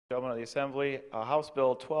Gentlemen of the Assembly, House Bill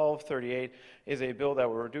 1238 is a bill that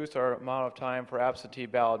will reduce our amount of time for absentee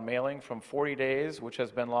ballot mailing from 40 days, which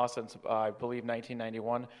has been lost since, I believe,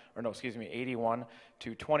 1991, or no, excuse me, 81,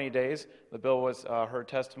 to 20 days. The bill was heard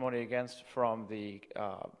testimony against from the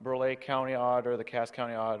Burleigh County Auditor, the Cass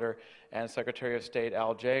County Auditor, and Secretary of State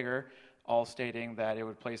Al Jaeger, all stating that it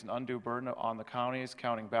would place an undue burden on the counties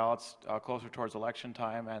counting ballots closer towards election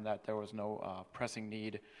time, and that there was no pressing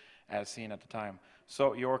need as seen at the time.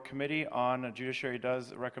 So your Committee on Judiciary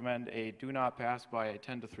does recommend a do not pass by a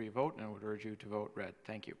 10-3 vote, and would urge you to vote red.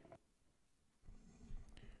 Thank you.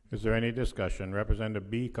 Is there any discussion? Representative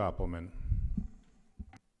B. Koppelman.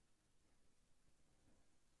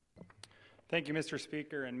 Thank you, Mr.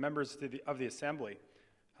 Speaker and members of the Assembly.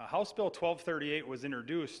 House Bill 1238 was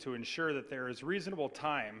introduced to ensure that there is reasonable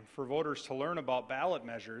time for voters to learn about ballot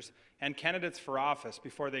measures and candidates for office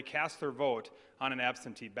before they cast their vote on an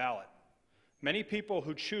absentee ballot. Many people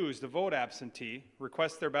who choose to vote absentee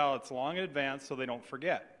request their ballots long in advance so they don't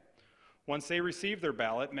forget. Once they receive their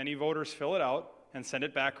ballot, many voters fill it out and send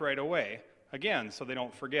it back right away, again, so they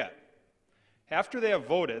don't forget. After they have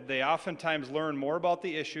voted, they oftentimes learn more about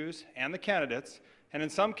the issues and the candidates, and in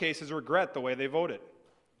some cases regret the way they voted.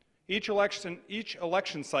 Each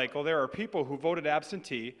election cycle, there are people who voted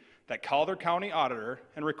absentee that call their county auditor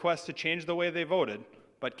and request to change the way they voted,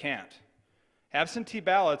 but can't. Absentee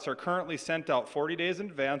ballots are currently sent out 40 days in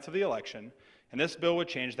advance of the election, and this bill would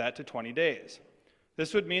change that to 20 days.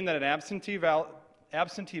 This would mean that an absentee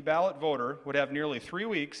ballot voter would have nearly 3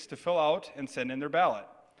 weeks to fill out and send in their ballot.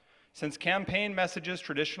 Since campaign messages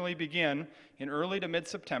traditionally begin in early to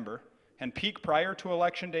mid-September and peak prior to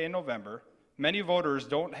Election Day in November, many voters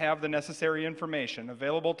don't have the necessary information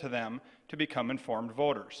available to them to become informed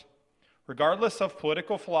voters. Regardless of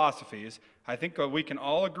political philosophies, I think we can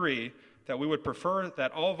all agree that we would prefer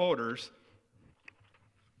that all voters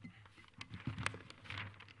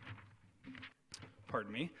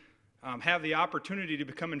have the opportunity to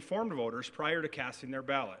become informed voters prior to casting their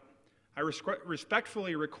ballot. I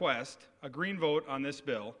respectfully request a green vote on this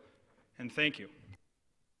bill, and thank you.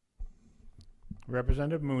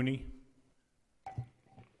 Representative Mooney.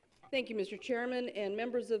 Thank you, Mr. Chairman and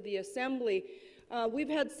members of the Assembly. We've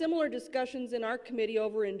had similar discussions in our committee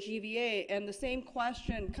over in GVA, and the same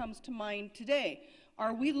question comes to mind today.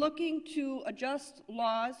 Are we looking to adjust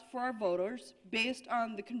laws for our voters based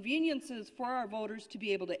on the conveniences for our voters to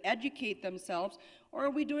be able to educate themselves, or are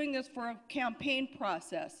we doing this for a campaign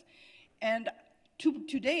process? And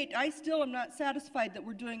to date, I still am not satisfied that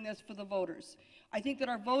we're doing this for the voters. I think that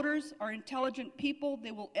our voters are intelligent people.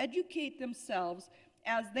 They will educate themselves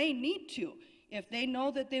as they need to. If they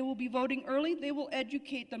know that they will be voting early, they will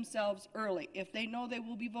educate themselves early. If they know they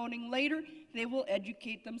will be voting later, they will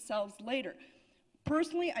educate themselves later.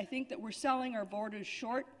 Personally, I think that we're selling our voters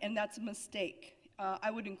short, and that's a mistake.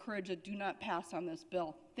 I would encourage a do not pass on this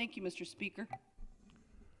bill. Thank you, Mr. Speaker.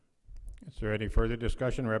 Is there any further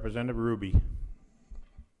discussion? Representative Ruby.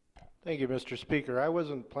 Thank you, Mr. Speaker. I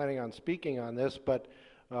wasn't planning on speaking on this, but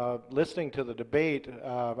listening to the debate,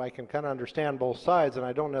 I can kind of understand both sides, and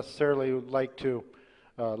I don't necessarily like to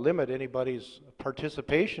limit anybody's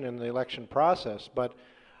participation in the election process, but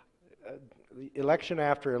election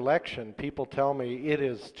after election, people tell me it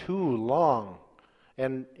is too long.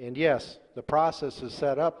 And yes, the process is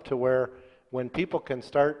set up to where when people can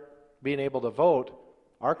start being able to vote,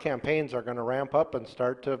 our campaigns are going to ramp up and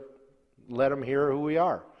start to let them hear who we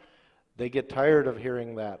are. They get tired of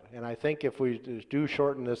hearing that, and I think if we do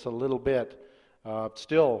shorten this a little bit,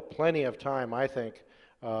 still plenty of time, I think,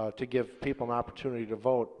 to give people an opportunity to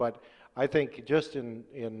vote. But I think just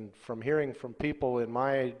from hearing from people in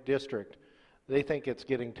my district, they think it's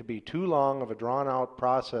getting to be too long of a drawn-out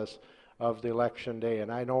process of the election day,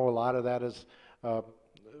 and I know a lot of that is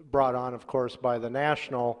brought on, of course, by the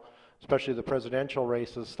national, especially the presidential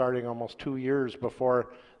races, starting almost 2 years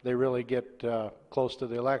before they really get close to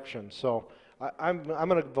the election. So I'm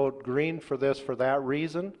going to vote green for this for that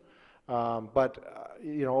reason. But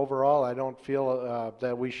you know, overall, I don't feel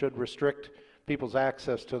that we should restrict people's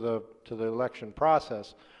access to the election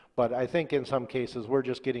process. But I think in some cases we're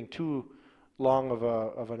just getting too long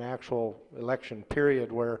of an actual election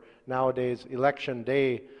period, where nowadays election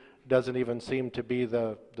day doesn't even seem to be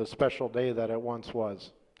the special day that it once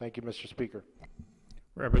was. Thank you, Mr. Speaker.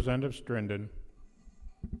 Representative Strinden.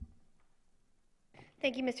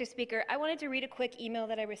 Thank you, Mr. Speaker. I wanted to read a quick email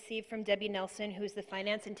that I received from Debbie Nelson, who's the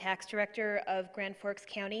Finance and Tax Director of Grand Forks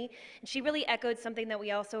County. And she really echoed something that we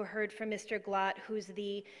also heard from Mr. Glott, who's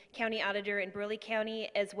the County Auditor in Burleigh County,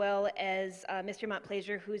 as well as Mr.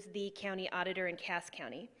 Montplaisir, who's the County Auditor in Cass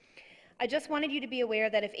County. I just wanted you to be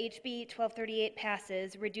aware that if HB 1238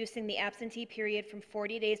 passes, reducing the absentee period from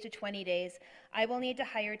 40 days to 20 days, I will need to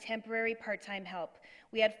hire temporary part-time help.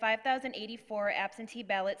 We had 5,084 absentee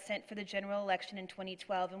ballots sent for the general election in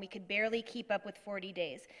 2012, and we could barely keep up with 40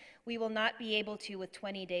 days. We will not be able to with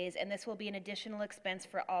 20 days, and this will be an additional expense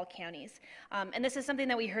for all counties. And this is something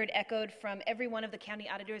that we heard echoed from every one of the county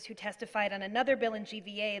auditors who testified on another bill in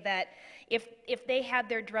GVA, that if they had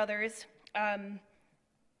their druthers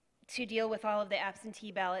to deal with all of the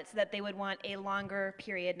absentee ballots, that they would want a longer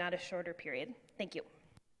period, not a shorter period. Thank you.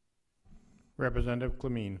 Representative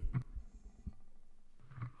Clemeen.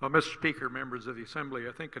 Mr. Speaker, members of the Assembly,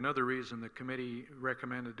 I think another reason the committee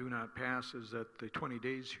recommended do not pass is that the 20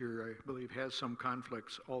 days here, I believe, has some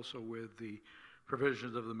conflicts also with the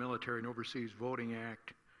provisions of the Military and Overseas Voting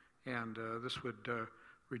Act, and this would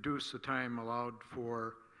reduce the time allowed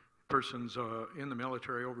for persons in the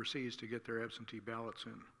military overseas to get their absentee ballots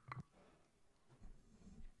in.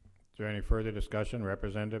 Is there any further discussion?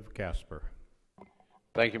 Representative Casper.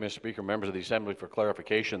 Thank you, Mr. Speaker. Members of the Assembly, for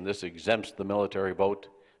clarification, this exempts the military vote.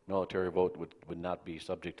 Military vote would not be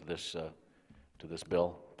subject to this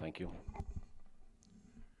bill. Thank you.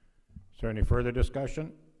 Is there any further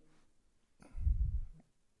discussion?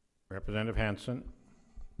 Representative Hansen.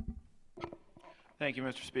 Thank you,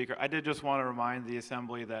 Mr. Speaker. I did just want to remind the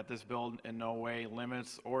Assembly that this bill in no way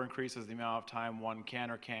limits or increases the amount of time one can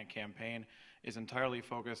or can't campaign. Is entirely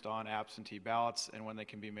focused on absentee ballots and when they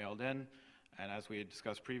can be mailed in. And as we had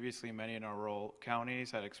discussed previously, many in our rural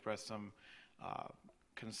counties had expressed some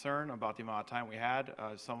concern about the amount of time we had.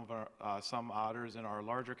 Some auditors in our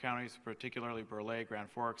larger counties, particularly Burleigh,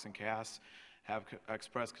 Grand Forks, and Cass, have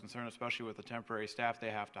expressed concern, especially with the temporary staff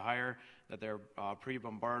they have to hire, that they're pretty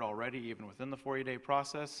bombarded already, even within the 40-day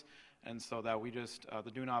process. And so that we just,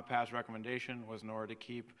 the do not pass recommendation was in order to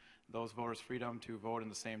keep those voters' freedom to vote in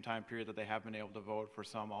the same time period that they have been able to vote for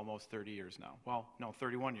some almost 30 years now. Well, no,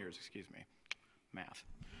 31 years, excuse me. Math.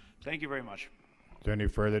 Thank you very much. Is there any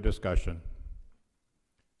further discussion?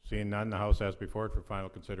 Seeing none, the House has before it for final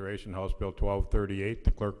consideration House Bill 1238.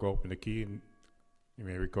 The clerk will open the key and you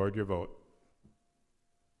may record your vote.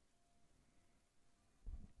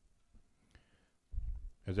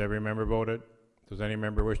 Has every member voted? Does any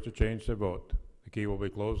member wish to change their vote? The key will be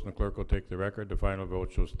closed and the clerk will take the record. The final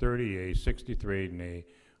vote shows 30 yea, 63 nay,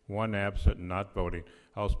 1 absent and not voting.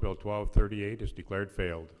 House Bill 1238 is declared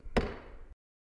failed.